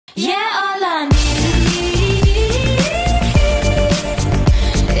Yeah, all I need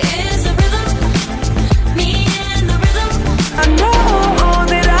is a rhythm, me and the rhythm. I know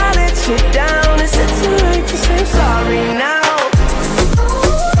that I let you down. Is it too late to say sorry now?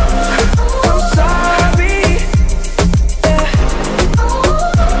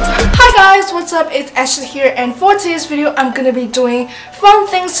 What's up, it's Ashley here, and for today's video I'm gonna be doing fun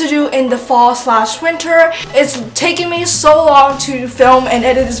things to do in the fall/winter. It's taken me so long to film and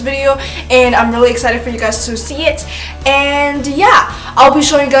edit this video, and I'm really excited for you guys to see it. And yeah, I'll be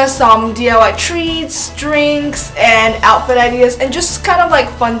showing you guys some DIY treats, drinks, and outfit ideas, and just kind of like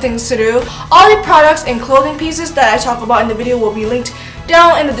fun things to do. All the products and clothing pieces that I talk about in the video will be linked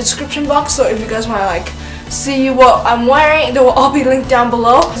down in the description box, so if you guys want to like see what I'm wearing, they will all be linked down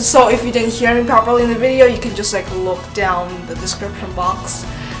below. So if you didn't hear me properly in the video, you can just like look down the description box.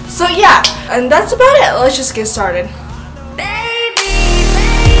 So yeah, and that's about it. Let's just get started.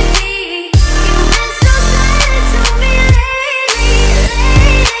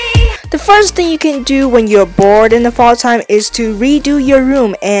 The first thing you can do when you're bored in the fall time is to redo your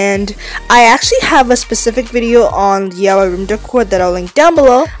room, and I actually have a specific video on DIY room decor that I'll link down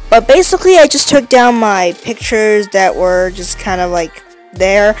below. But basically I just took down my pictures that were just kind of like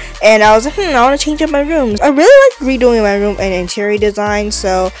there, and I was like, I want to change up my room. I really like redoing my room and interior design,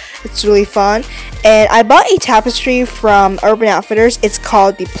 so it's really fun. And I bought a tapestry from Urban Outfitters. It's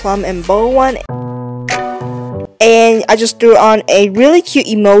called the plum and bow one. And I just threw on a really cute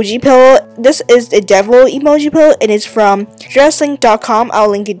emoji pillow. This is a devil emoji pillow, and it's from dresslink.com. I'll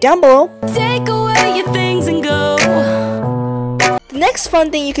link it down below. Take away your things and go. The next fun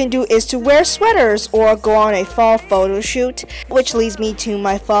thing you can do is to wear sweaters or go on a fall photo shoot, which leads me to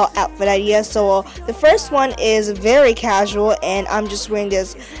my fall outfit idea. So the first one is very casual, and I'm just wearing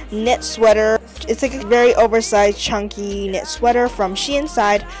this knit sweater. It's like a very oversized chunky knit sweater from Shein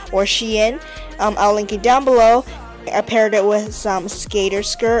or Shein. I'll link it down below. I paired it with some skater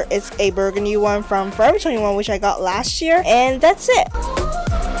skirt. It's a burgundy one from Forever 21, which I got last year, and that's it.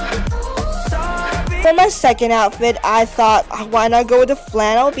 For my second outfit, I thought, why not go with the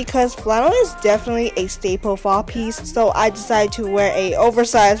flannel, because flannel is definitely a staple fall piece. So I decided to wear a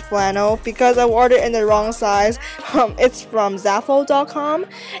oversized flannel because I ordered it in the wrong size. It's from Zaffo.com,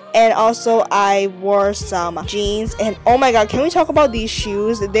 and also I wore some jeans. And oh my god, can we talk about these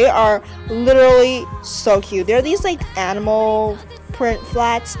shoes? They are literally so cute. They're these like animal print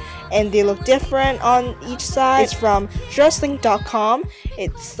flats, and they look different on each side. It's from dresslink.com.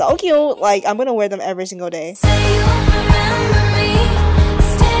 It's so cute. Like, I'm gonna wear them every single day.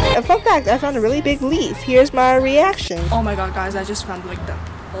 A fun fact, I found a really big leaf. Here's my reaction. Oh my god, guys, I just found like the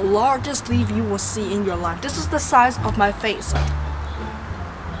largest leaf you will see in your life. This is the size of my face.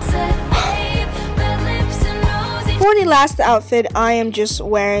 For the last outfit, I am just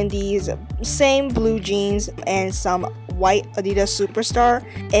wearing these same blue jeans and some white Adidas Superstar,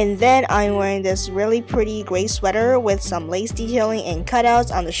 and then I'm wearing this really pretty gray sweater with some lace detailing and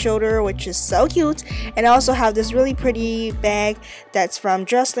cutouts on the shoulder, which is so cute. And I also have this really pretty bag that's from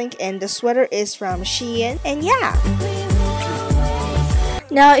Dresslink, and the sweater is from Shein. And yeah,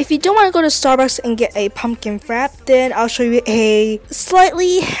 now if you don't want to go to Starbucks and get a pumpkin frap, then I'll show you a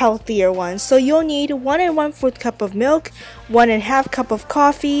slightly healthier one. So you'll need 1 1/4 cup of milk, 1 1/2 cup of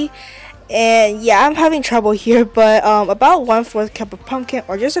coffee, and yeah, I'm having trouble here, but about 1/4 cup of pumpkin,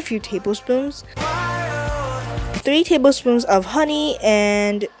 or just a few tablespoons, 3 tablespoons of honey,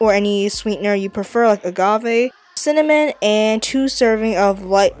 and or any sweetener you prefer, like agave, cinnamon, and 2 servings of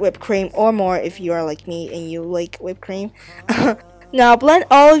light whipped cream or more if you are like me and you like whipped cream. Now blend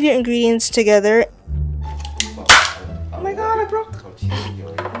all of your ingredients together. Oh my god, I broke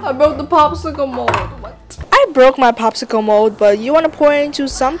the popsicle mold. What? I broke my popsicle mold, but you want to pour it into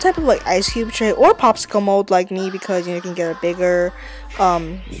some type of like ice cube tray or popsicle mold like me, because you can get a bigger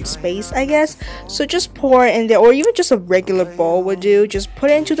space, I guess. So just pour it in there, or even just a regular bowl would do. Just put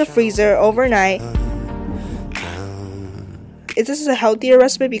it into the freezer overnight. This is a healthier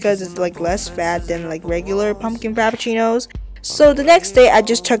recipe because it's like less fat than like regular pumpkin frappuccinos. So the next day, I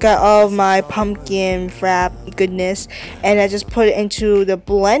just took out all of my pumpkin frap goodness, and I just put it into the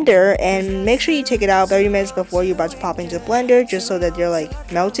blender. And make sure you take it out 30 minutes before you're about to pop into the blender, just so that they're like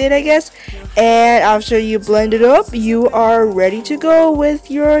melted, I guess. And after you blend it up, you are ready to go with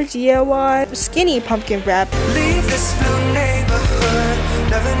your DIY skinny pumpkin frap. Leave this blue neighborhood.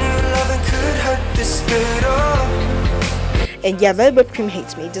 Never knew loving could hurt this good. And yeah, red whipped cream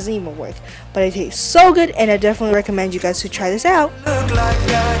hates me. It doesn't even work. But it tastes so good, and I definitely recommend you guys to try this out.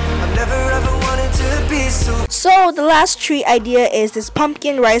 So the last treat idea is this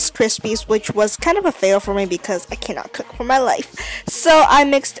pumpkin rice krispies, which was kind of a fail for me because I cannot cook for my life. So I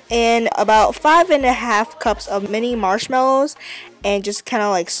mixed in about 5.5 cups of mini marshmallows and just kind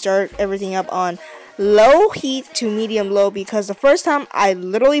of like stirred everything up on low heat to medium low, because the first time I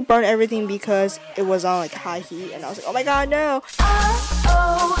literally burned everything because it was on like high heat and I was like, oh my god, no.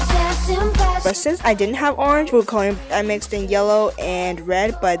 But since I didn't have orange food coloring, I mixed in yellow and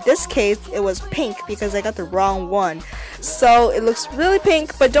red, but this case it was pink because I got the wrong one. So it looks really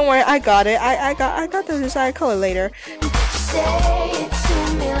pink, but don't worry, I got it. I got the desired color later.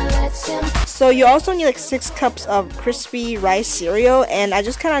 So you also need like 6 cups of crispy rice cereal, and I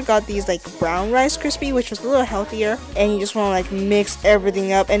just kind of got these like brown rice crispy, which was a little healthier. And you just want to like mix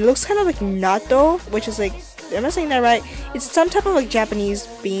everything up, and it looks kind of like natto, which is like, am I saying that right? It's some type of like Japanese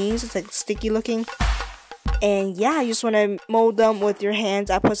beans. It's like sticky looking. And yeah, you just want to mold them with your hands.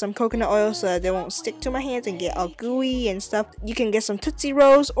 I put some coconut oil so that they won't stick to my hands and get all gooey and stuff. You can get some Tootsie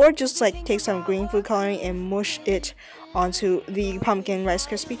Rolls or just like take some green food coloring and mush it onto the pumpkin rice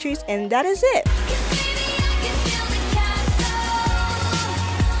crispy treats, and that is it.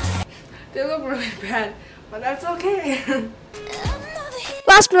 They look really bad, but that's okay.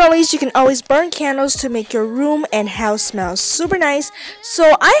 Last but not least, you can always burn candles to make your room and house smell super nice.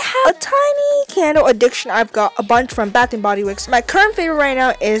 So I have a tiny candle addiction. I've got a bunch from Bath & Body Works. My current favorite right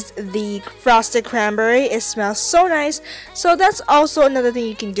now is the frosted cranberry. It smells so nice. So that's also another thing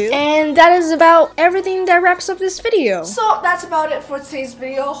you can do. And that is about everything that wraps up this video. So that's about it for today's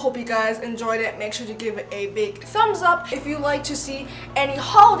video. Hope you guys enjoyed it. Make sure to give it a big thumbs up. If you'd like to see any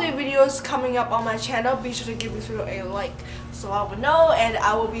holiday videos coming up on my channel, be sure to give this video a like so I would know, and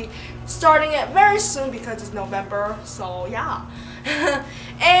I will be starting it very soon because it's November, so yeah.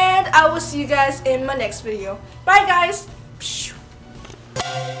 And I will see you guys in my next video. Bye guys.